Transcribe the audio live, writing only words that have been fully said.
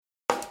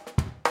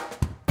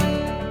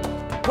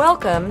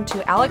Welcome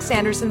to Alex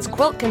Anderson's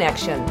Quilt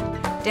Connection,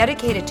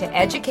 dedicated to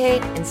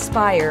educate,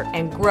 inspire,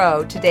 and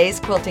grow today's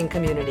quilting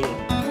community.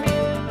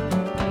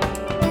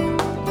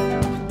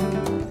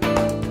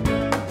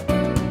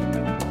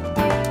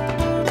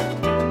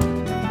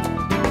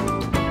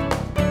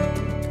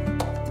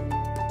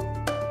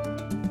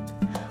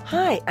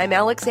 Hi, I'm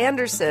Alex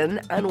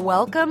Anderson, and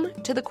welcome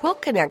to the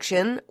Quilt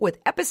Connection with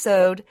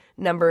episode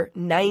number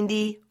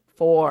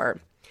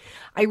 94.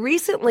 I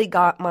recently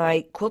got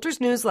my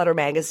Quilters Newsletter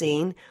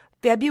magazine,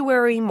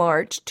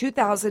 February-March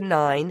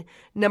 2009,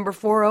 number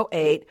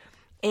 408,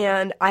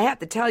 and I have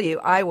to tell you,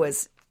 I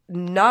was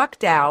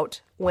knocked out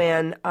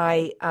when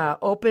I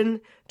opened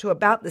to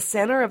about the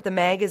center of the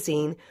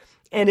magazine,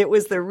 and it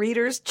was the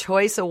Reader's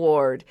Choice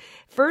Award.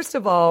 First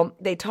of all,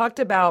 they talked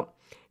about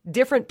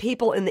different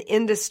people in the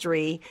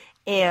industry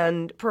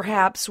and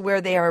perhaps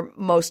where they are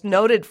most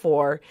noted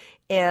for,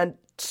 and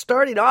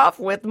starting off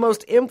with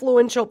most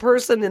influential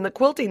person in the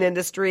quilting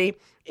industry,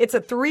 it's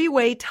a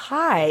three-way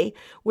tie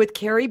with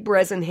Carrie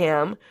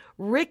Bresenham,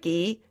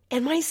 Ricky,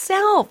 and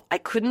myself. I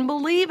couldn't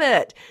believe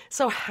it.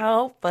 So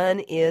how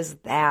fun is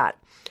that?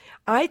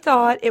 I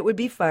thought it would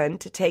be fun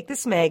to take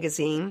this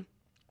magazine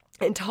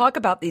and talk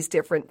about these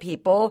different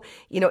people,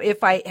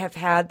 if I have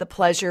had the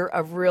pleasure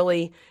of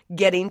really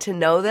getting to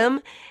know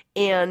them.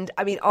 And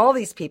I mean, all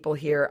these people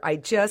here, I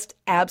just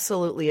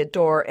absolutely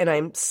adore, and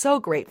I'm so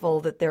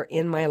grateful that they're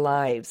in my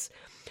lives.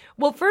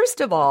 Well,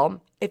 first of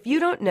all, if you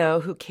don't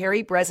know who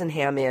Carrie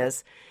Bresenham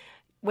is,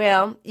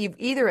 well, you're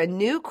either a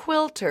new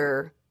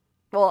quilter,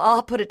 well,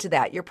 I'll put it to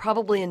that. You're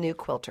probably a new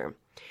quilter.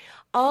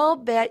 I'll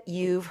bet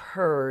you've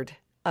heard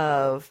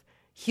of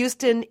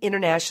Houston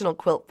International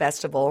Quilt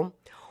Festival,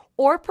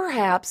 or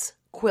perhaps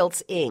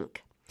Quilts Inc.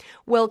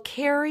 Well,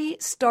 Carrie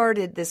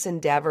started this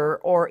endeavor,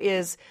 or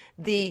is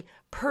the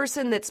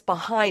person that's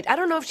behind. I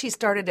don't know if she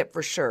started it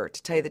for sure,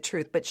 to tell you the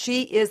truth, but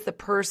she is the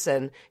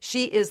person,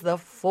 she is the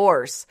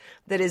force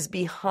that is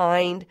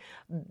behind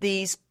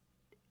these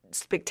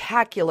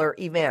spectacular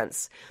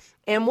events.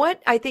 And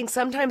what I think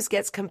sometimes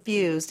gets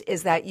confused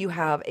is that you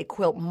have a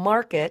quilt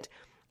market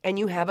and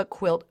you have a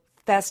quilt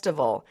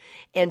festival,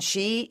 and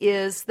she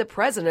is the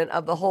president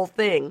of the whole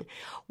thing.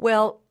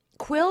 Well,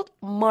 Quilt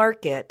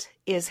Market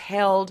is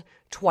held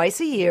twice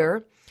a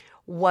year,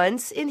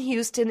 once in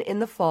Houston in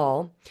the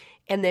fall,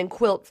 and then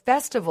Quilt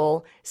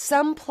Festival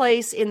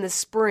someplace in the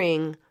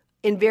spring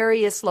in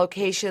various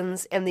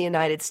locations in the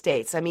United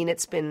States. I mean,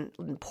 it's been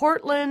in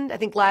Portland. I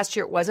think last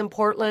year it was in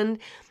Portland.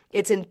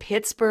 It's in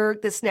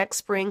Pittsburgh this next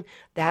spring.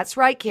 That's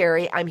right,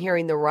 Carrie. I'm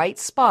hearing the right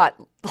spot.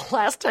 The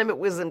last time it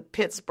was in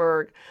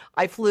Pittsburgh,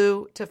 I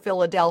flew to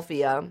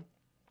Philadelphia.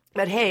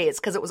 But hey, it's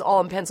because it was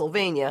all in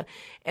Pennsylvania,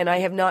 and I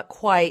have not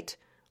quite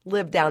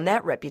lived down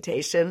that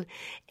reputation.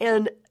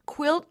 And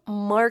Quilt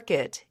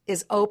Market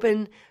is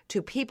open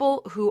to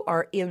people who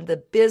are in the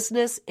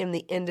business, in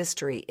the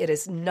industry. It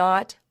is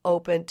not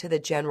open to the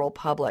general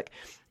public.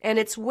 And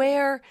it's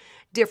where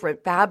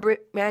different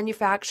fabric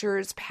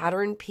manufacturers,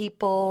 pattern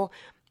people,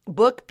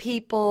 book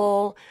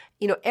people,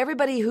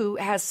 everybody who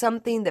has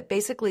something that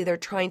basically they're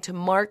trying to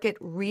market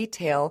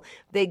retail,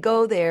 they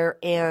go there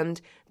and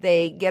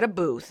they get a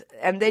booth.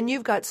 And then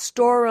you've got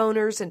store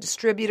owners and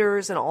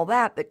distributors and all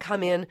that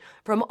come in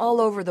from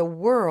all over the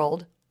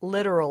world,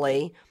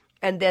 literally,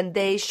 and then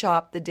they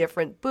shop the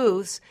different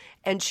booths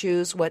and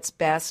choose what's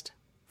best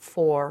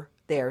for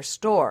their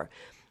store.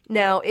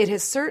 Now, it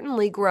has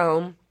certainly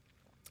grown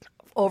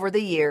over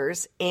the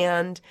years,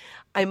 and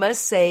I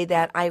must say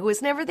that I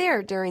was never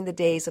there during the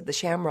days of the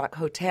Shamrock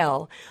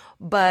Hotel,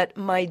 but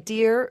my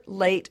dear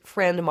late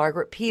friend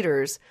Margaret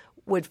Peters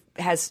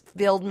has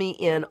filled me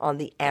in on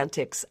the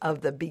antics of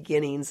the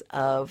beginnings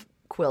of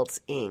Quilts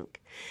Inc.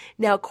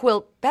 Now,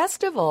 Quilt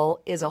Festival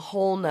is a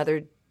whole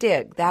nother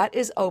dig. That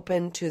is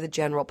open to the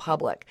general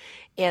public,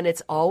 and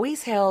it's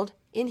always held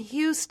in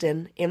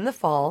Houston in the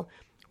fall,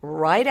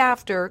 right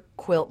after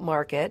Quilt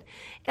Market,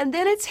 and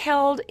then it's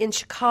held in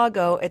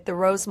Chicago at the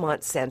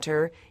Rosemont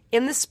Center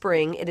in the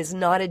spring. It is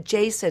not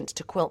adjacent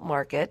to Quilt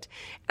Market.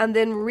 And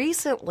then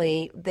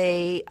recently,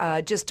 they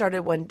just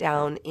started one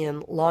down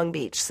in Long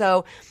Beach.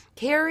 So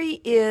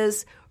Carrie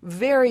is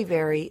very,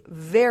 very,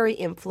 very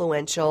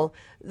influential,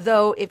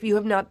 though if you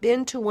have not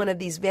been to one of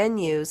these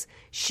venues,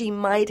 she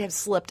might have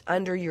slipped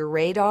under your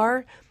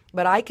radar.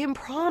 But I can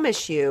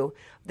promise you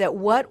that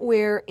what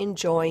we're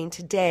enjoying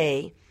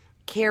today,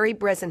 Carrie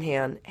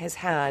Bresenham has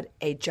had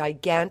a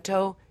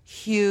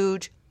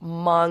huge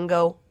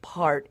Mongo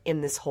part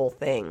in this whole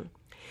thing.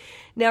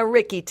 Now,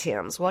 Ricky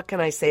Timms, what can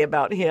I say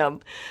about him?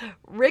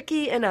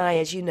 Ricky and I,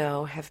 as you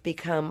know, have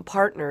become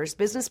partners,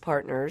 business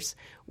partners,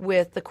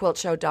 with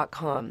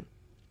thequiltshow.com.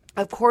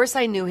 Of course,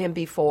 I knew him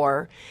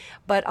before,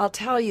 but I'll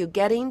tell you,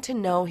 getting to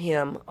know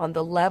him on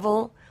the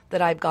level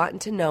that I've gotten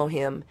to know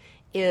him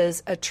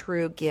is a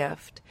true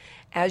gift.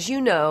 As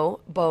you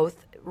know,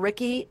 both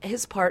Ricky,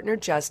 his partner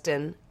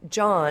Justin,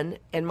 John,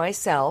 and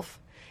myself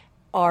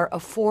are a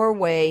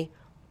four-way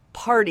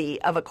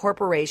party of a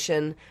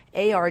corporation,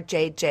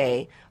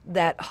 ARJJ,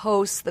 that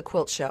hosts the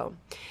Quilt Show.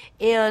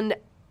 And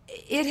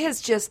it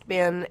has just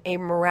been a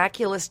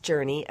miraculous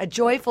journey, a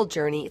joyful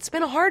journey. It's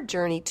been a hard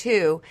journey,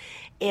 too.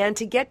 And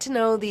to get to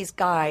know these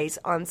guys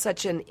on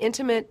such an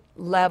intimate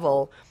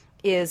level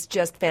is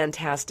just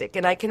fantastic.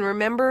 And I can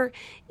remember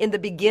in the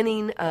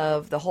beginning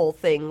of the whole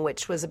thing,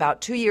 which was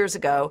about 2 years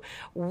ago,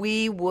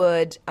 we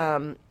would,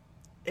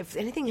 if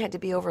anything had to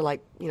be over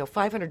like,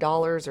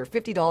 $500 or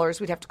 $50,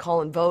 we'd have to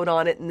call and vote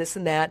on it and this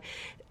and that.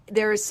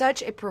 There is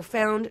such a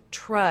profound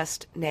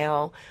trust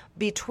now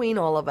between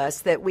all of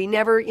us that we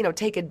never,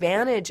 take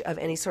advantage of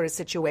any sort of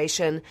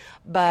situation.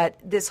 But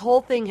this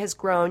whole thing has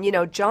grown.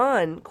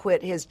 John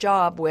quit his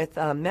job with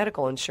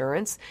medical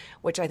insurance,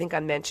 which I think I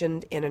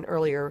mentioned in an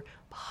earlier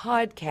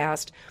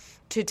podcast,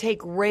 to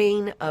take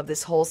reign of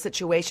this whole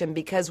situation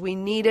because we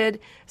needed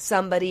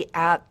somebody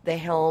at the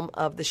helm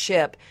of the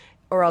ship,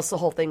 or else the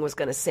whole thing was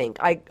going to sink.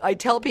 I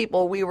tell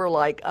people we were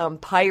like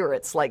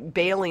pirates, like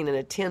bailing in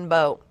a tin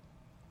boat.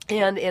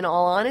 And in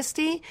all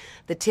honesty,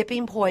 the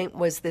tipping point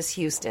was this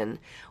Houston.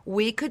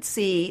 We could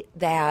see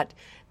that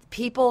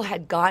people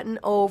had gotten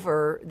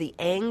over the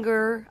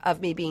anger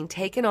of me being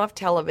taken off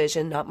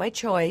television, not my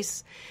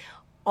choice.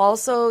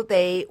 Also,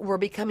 they were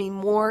becoming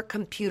more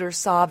computer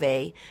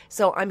savvy.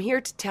 So I'm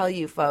here to tell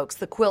you, folks,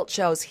 the quilt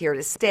show's here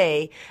to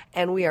stay,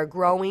 and we are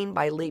growing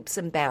by leaps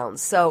and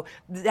bounds. So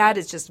that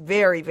is just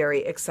very,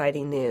 very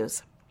exciting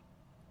news.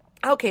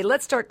 Okay,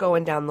 let's start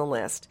going down the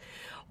list.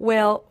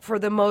 Well, for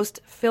the most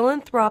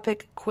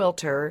philanthropic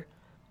quilter,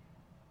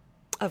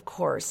 of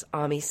course,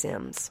 Ami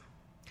Sims.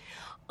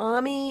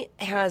 Ami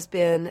has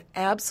been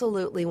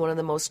absolutely one of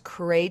the most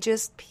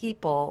courageous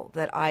people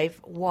that I've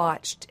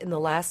watched in the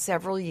last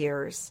several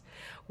years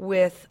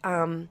with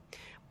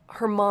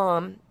her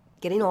mom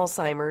getting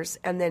Alzheimer's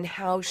and then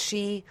how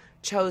she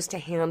chose to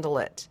handle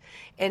it.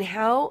 And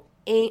how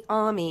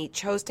Ami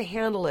chose to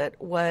handle it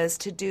was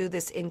to do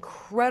this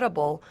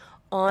incredible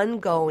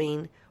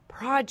ongoing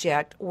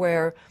project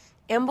where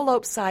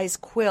envelope-sized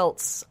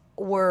quilts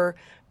were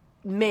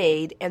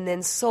made and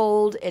then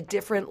sold at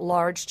different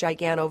large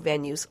gigano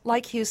venues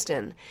like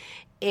Houston.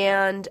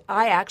 And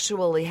I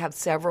actually have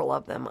several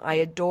of them. I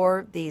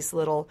adore these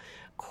little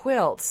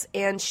quilts.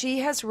 And she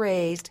has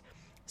raised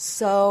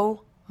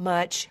so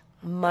much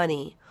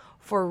money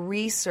for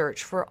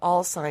research for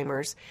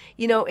Alzheimer's.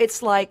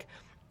 It's like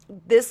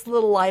this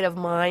little light of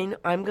mine,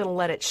 I'm going to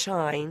let it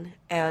shine.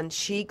 And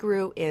she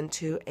grew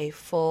into a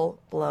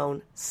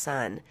full-blown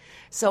sun.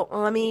 So,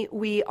 Ami,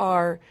 we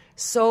are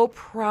so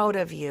proud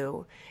of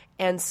you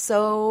and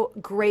so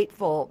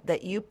grateful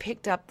that you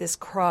picked up this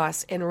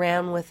cross and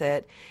ran with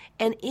it.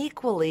 And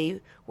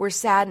equally, we're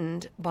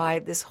saddened by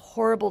this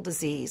horrible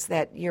disease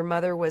that your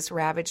mother was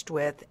ravaged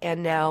with,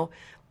 and now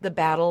the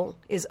battle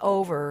is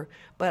over.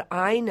 But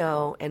I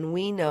know, and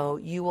we know,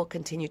 you will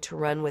continue to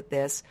run with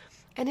this.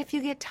 And if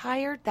you get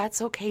tired,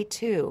 that's okay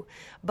too.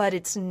 But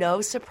it's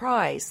no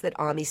surprise that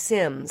Ami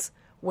Sims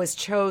was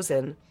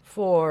chosen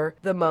for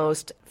the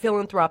most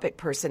philanthropic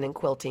person in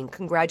quilting.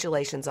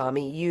 Congratulations,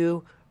 Ami.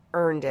 You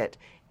earned it,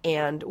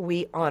 and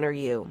we honor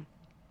you.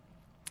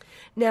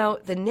 Now,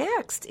 the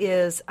next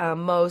is a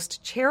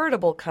most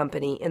charitable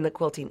company in the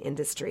quilting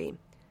industry.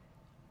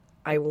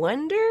 I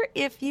wonder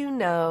if you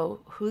know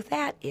who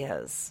that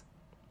is.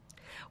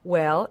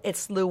 Well,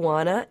 it's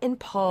Luana and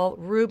Paul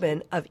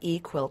Rubin of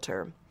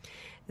eQuilter.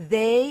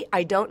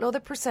 I don't know the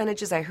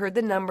percentages. I heard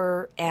the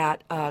number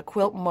at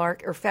Quilt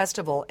Mark or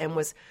Festival and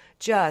was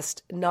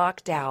just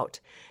knocked out.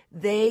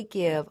 They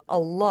give a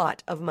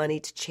lot of money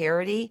to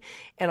charity,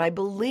 and I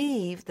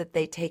believe that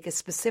they take a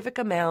specific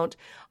amount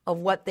of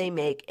what they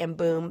make, and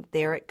boom,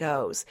 there it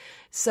goes.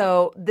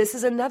 So this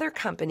is another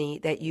company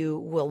that you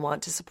will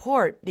want to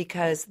support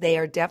because they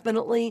are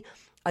definitely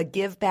a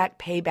give back,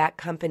 payback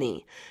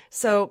company.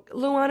 So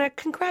Luana,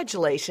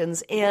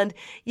 congratulations. And,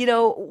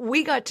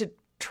 we got to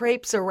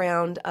traipse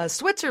around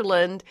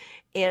Switzerland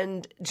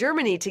and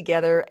Germany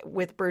together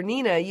with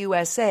Bernina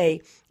USA,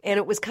 and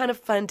it was kind of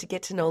fun to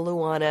get to know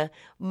Luana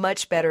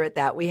much better at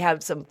that. We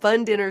had some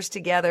fun dinners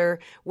together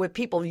with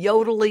people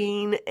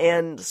yodeling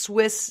and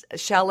Swiss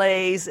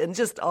chalets and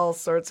just all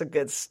sorts of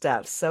good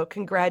stuff. So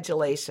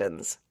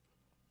congratulations.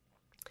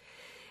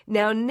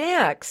 Now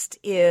next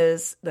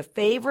is the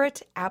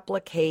favorite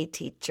applique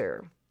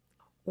teacher.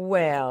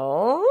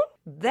 Well,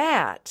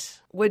 that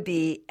would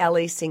be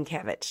Ellie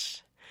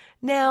Sienkiewicz.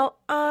 Now,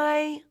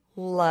 I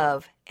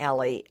love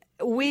Ellie.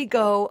 We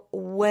go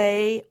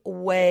way,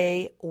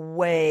 way,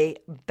 way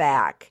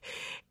back.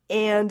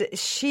 And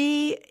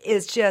she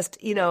is just,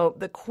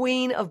 the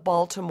Queen of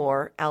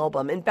Baltimore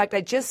album. In fact,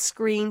 I just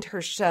screened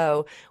her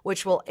show,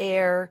 which will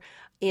air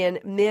in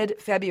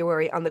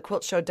mid-February on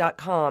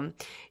thequiltshow.com.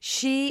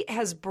 She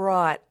has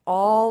brought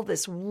all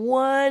this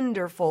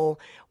wonderful,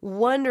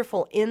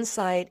 wonderful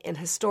insight and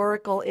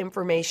historical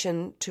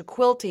information to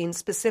quilting,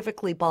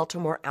 specifically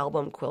Baltimore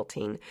album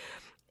quilting.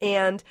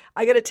 And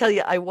I got to tell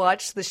you, I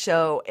watched the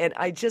show and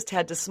I just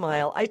had to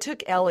smile. I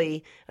took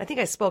Ellie, I think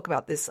I spoke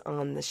about this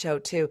on the show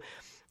too,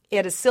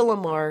 at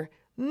Asilomar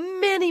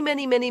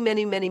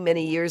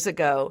many years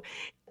ago.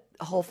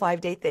 A whole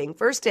 5-day thing.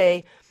 First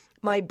day,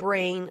 my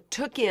brain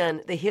took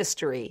in the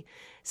history.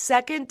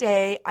 Second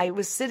day, I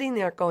was sitting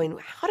there going,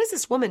 how does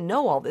this woman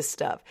know all this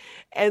stuff?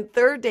 And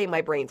third day,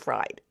 my brain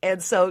fried.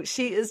 And so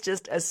she is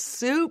just a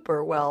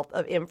super wealth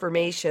of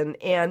information.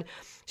 And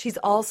she's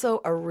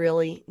also a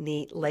really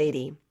neat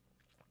lady.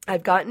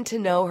 I've gotten to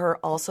know her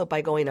also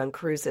by going on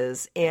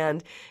cruises,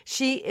 and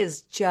she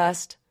is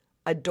just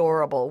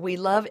adorable. We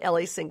love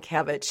Ellie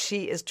Sienkiewicz.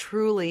 She is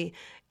truly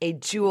a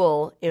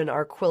jewel in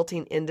our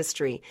quilting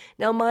industry.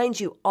 Now, mind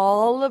you,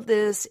 all of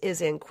this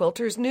is in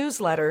Quilter's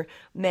Newsletter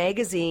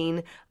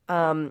magazine,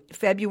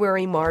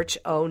 February, March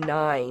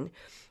 09.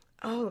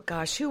 Oh,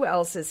 gosh, who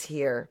else is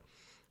here?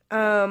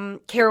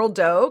 Carol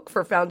Doak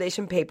for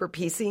Foundation Paper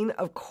Piecing,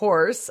 of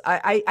course.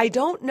 I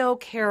don't know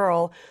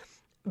Carol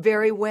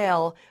very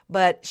well,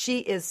 but she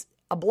is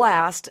a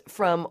blast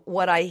from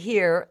what I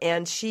hear.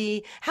 And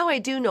how I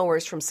do know her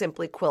is from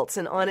Simply Quilts.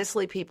 And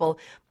honestly, people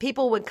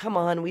would come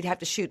on, we'd have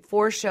to shoot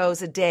 4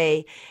 shows a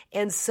day.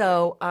 And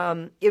so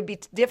it'd be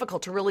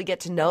difficult to really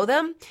get to know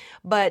them.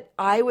 But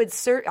I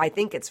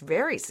think it's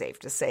very safe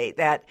to say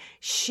that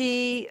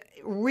she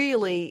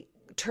really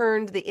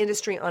turned the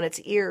industry on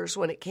its ears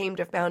when it came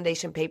to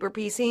foundation paper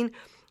piecing.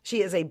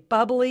 She is a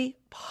bubbly,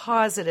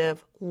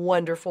 positive,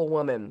 wonderful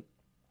woman.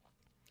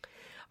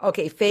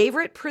 Okay,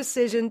 favorite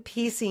precision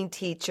piecing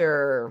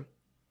teacher.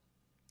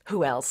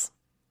 Who else?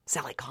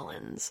 Sally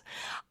Collins.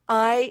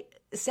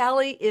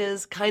 Sally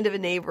is kind of a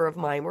neighbor of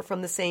mine. We're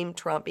from the same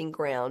tromping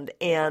ground.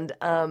 And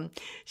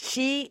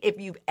if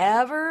you've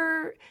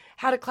ever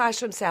had a class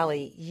from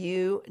Sally,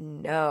 you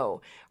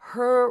know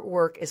her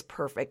work is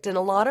perfect. And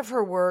a lot of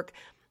her work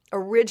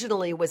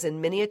originally was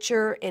in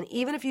miniature, and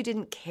even if you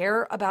didn't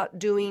care about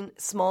doing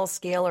small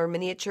scale or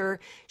miniature,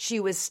 she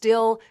was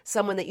still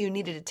someone that you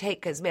needed to take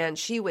because, man,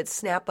 she would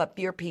snap up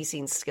your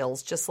piecing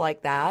skills just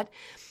like that.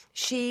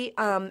 She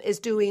is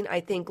doing, I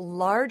think,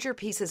 larger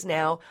pieces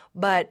now,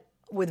 but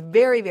with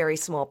very, very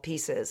small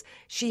pieces.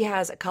 She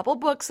has a couple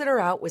books that are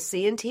out with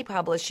C&T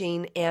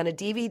Publishing and a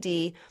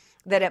DVD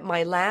that at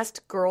my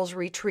last girls'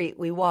 retreat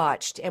we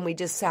watched, and we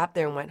just sat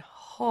there and went,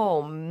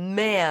 oh,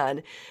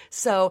 man.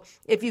 So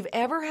if you've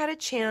ever had a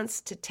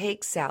chance to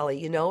take Sally,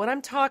 you know what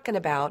I'm talking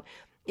about.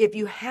 If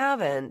you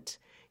haven't,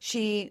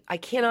 I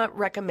cannot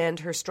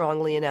recommend her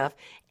strongly enough.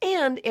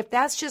 And if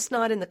that's just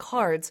not in the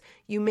cards,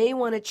 you may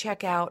want to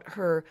check out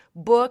her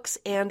books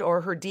and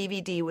or her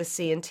DVD with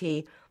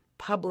C&T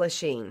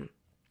Publishing.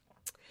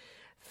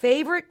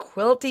 Favorite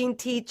quilting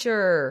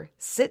teacher,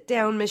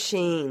 sit-down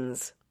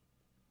machines,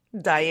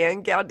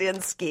 Diane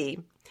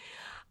Gaudinsky.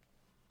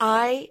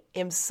 I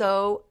am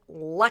so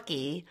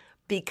lucky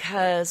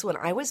because when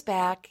I was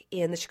back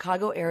in the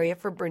Chicago area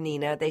for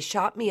Bernina, they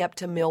shot me up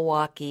to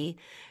Milwaukee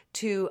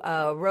to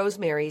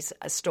Rosemary's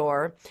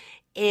store,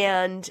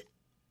 and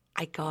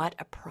I got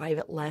a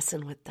private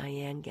lesson with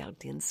Diane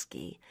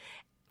Gaudinsky.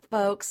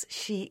 Folks,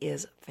 she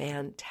is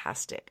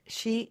fantastic.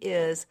 She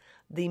is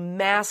the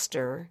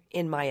master,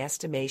 in my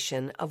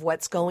estimation, of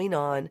what's going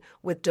on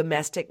with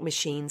domestic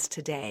machines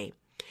today.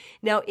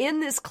 Now, in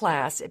this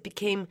class, it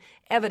became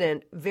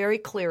evident very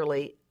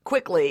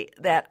quickly,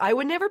 that I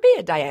would never be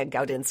a Diane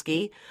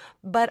Gaudinsky,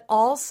 but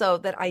also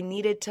that I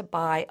needed to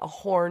buy a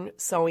horn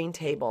sewing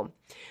table.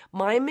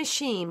 My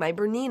machine, my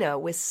Bernina,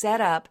 was set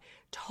up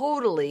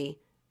totally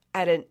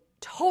at a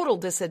total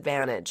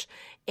disadvantage,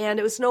 and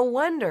it was no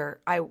wonder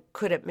I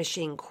couldn't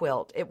machine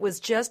quilt. It was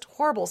just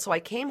horrible. So I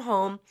came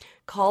home,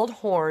 called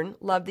Horn,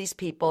 love these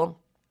people,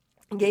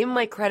 gave them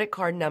my credit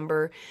card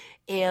number,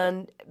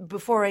 and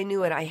before I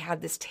knew it, I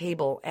had this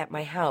table at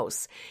my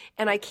house.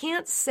 And I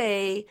can't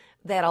say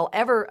that I'll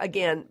ever,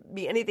 again,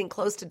 be anything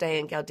close to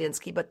Diane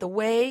Gaudinsky, but the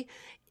way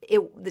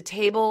the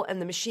table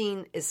and the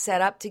machine is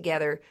set up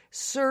together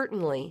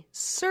certainly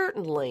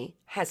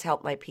has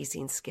helped my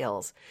piecing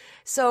skills.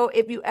 So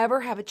if you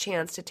ever have a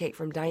chance to take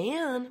from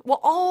Diane,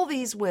 well, all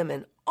these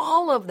women,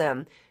 all of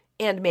them,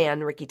 and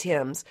man, Ricky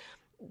Timms,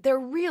 they're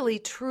really,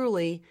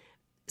 truly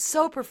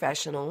so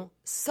professional,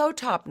 so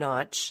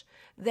top-notch,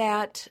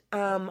 that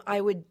I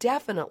would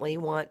definitely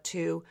want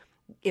to,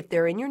 if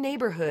they're in your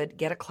neighborhood,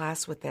 get a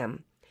class with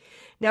them.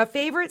 Now,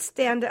 favorite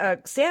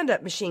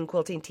stand-up machine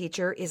quilting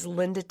teacher is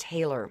Linda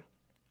Taylor.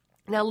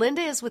 Now,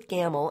 Linda is with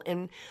Gammill,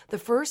 and the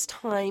first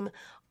time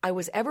I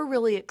was ever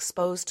really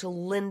exposed to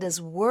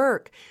Linda's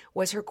work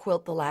was her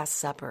quilt, The Last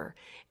Supper.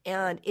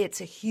 And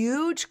it's a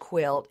huge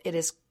quilt. It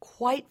is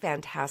quite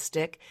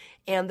fantastic,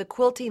 and the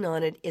quilting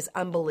on it is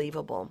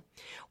unbelievable.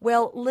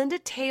 Well, Linda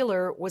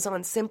Taylor was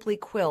on Simply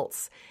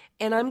Quilts,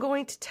 and I'm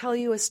going to tell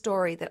you a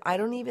story that I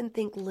don't even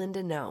think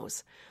Linda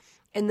knows.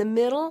 In the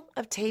middle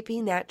of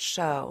taping that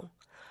show,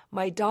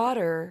 my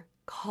daughter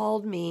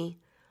called me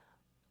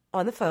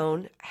on the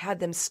phone, had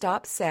them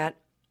stop set.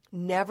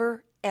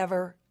 Never,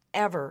 ever,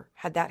 ever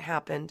had that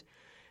happened.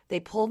 They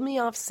pulled me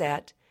off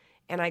set,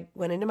 and I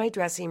went into my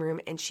dressing room,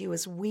 and she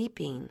was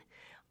weeping.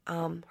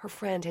 Her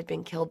friend had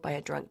been killed by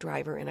a drunk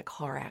driver in a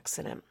car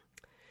accident.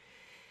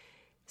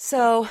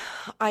 So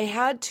I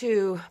had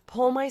to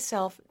pull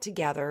myself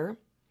together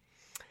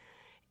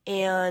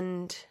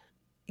and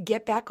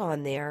get back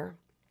on there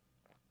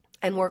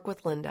and work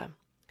with Linda.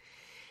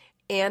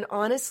 And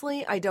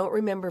honestly, I don't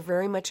remember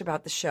very much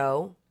about the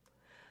show,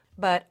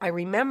 but I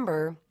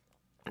remember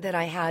that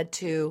I had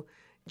to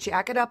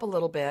jack it up a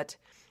little bit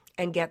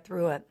and get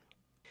through it.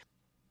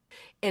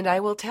 And I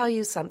will tell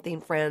you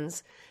something,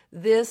 friends.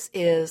 This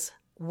is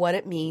what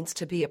it means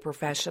to be a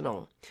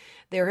professional.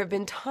 There have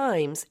been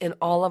times in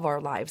all of our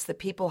lives that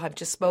people have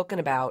just spoken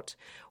about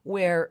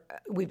where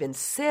we've been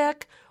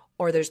sick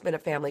or there's been a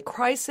family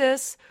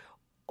crisis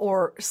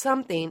or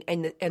something,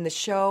 and the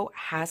show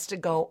has to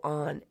go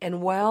on.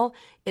 And while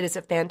it is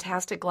a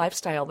fantastic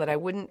lifestyle that I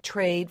wouldn't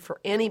trade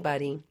for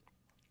anybody,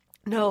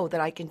 know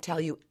that I can tell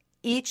you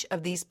each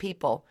of these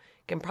people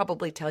can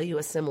probably tell you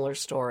a similar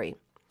story.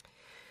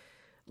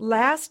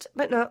 Last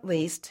but not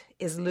least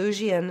is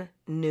Lucienne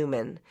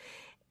Newman.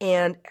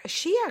 And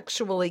she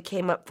actually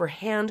came up for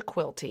hand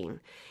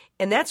quilting.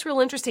 And that's real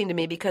interesting to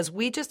me because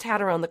we just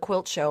had her on the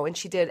quilt show and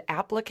she did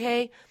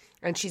applique,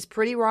 and she's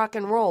pretty rock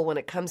and roll when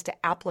it comes to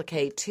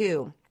applique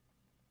too.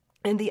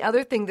 And the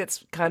other thing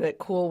that's kind of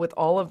cool with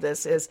all of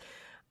this is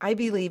I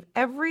believe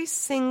every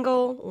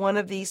single one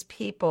of these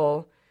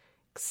people,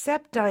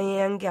 except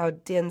Diane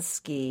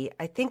Gaudinsky,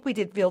 I think we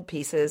did field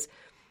pieces,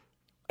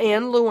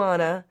 and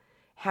Luana,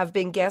 have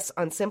been guests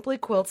on Simply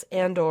Quilts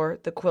and or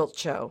The Quilt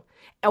Show.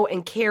 Oh,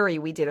 and Carrie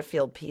we did a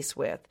field piece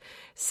with.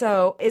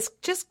 So it's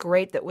just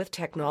great that with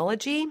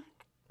technology,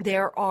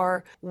 there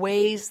are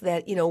ways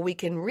that, we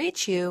can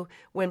reach you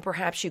when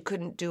perhaps you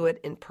couldn't do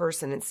it in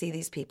person and see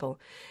these people.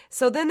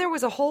 So then there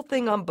was a whole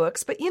thing on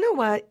books, but you know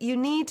what? You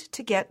need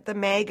to get the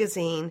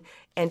magazine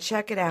and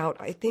check it out.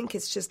 I think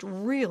it's just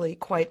really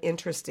quite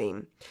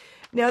interesting.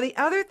 Now, the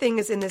other thing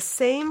is in the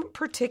same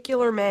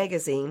particular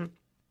magazine,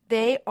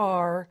 they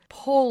are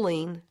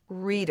polling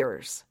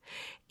readers.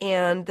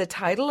 And the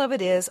title of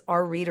it is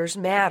Our Readers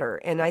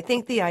Matter. And I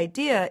think the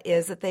idea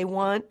is that they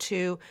want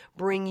to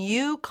bring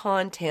you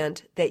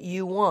content that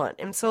you want.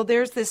 And so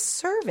there's this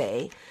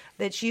survey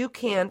that you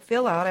can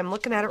fill out. I'm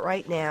looking at it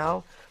right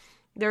now.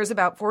 There's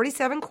about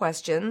 47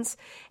 questions.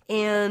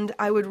 And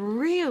I would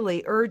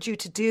really urge you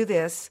to do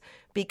this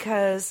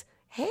because,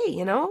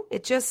 hey,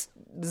 it just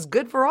is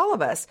good for all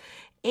of us.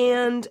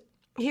 And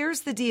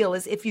here's the deal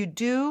is if you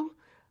do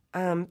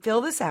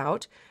fill this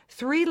out,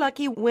 3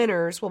 lucky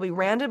winners will be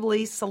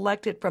randomly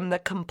selected from the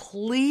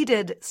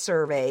completed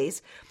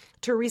surveys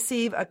to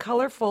receive a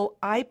colorful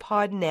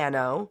iPod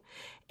Nano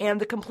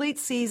and the complete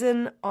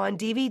season on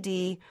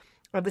DVD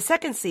of the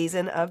second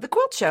season of The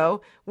Quilt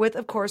Show with,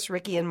 of course,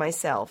 Ricky and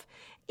myself,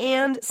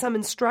 and some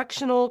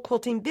instructional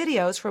quilting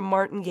videos from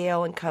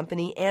Martingale and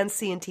Company and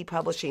C&T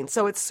Publishing.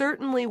 So it's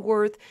certainly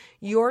worth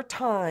your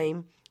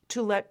time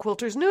to let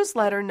Quilters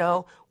Newsletter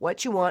know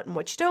what you want and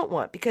what you don't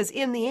want, because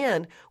in the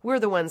end, we're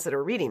the ones that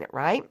are reading it,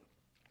 right?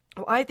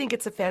 Well, I think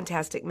it's a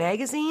fantastic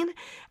magazine.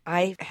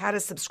 I had a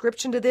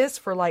subscription to this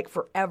for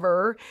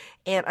forever,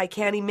 and I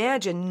can't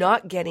imagine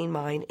not getting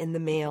mine in the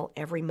mail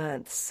every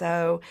month.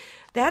 So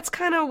that's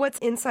kind of what's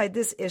inside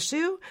this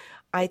issue.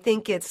 I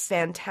think it's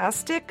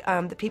fantastic.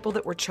 The people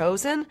that were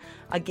chosen,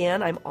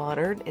 again, I'm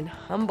honored and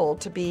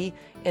humbled to be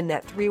in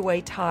that 3-way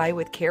tie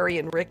with Carrie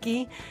and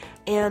Ricky.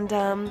 And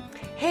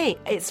hey,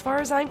 as far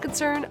as I'm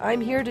concerned,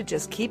 I'm here to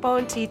just keep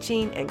on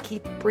teaching and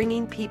keep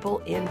bringing people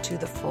into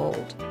the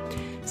fold.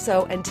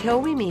 So until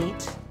we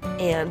meet,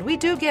 and we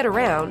do get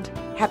around,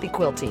 happy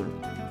quilting.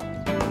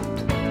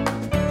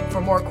 For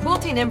more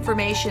quilting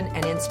information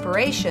and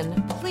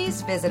inspiration,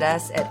 please visit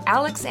us at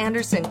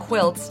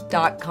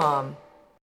alexandersonquilts.com.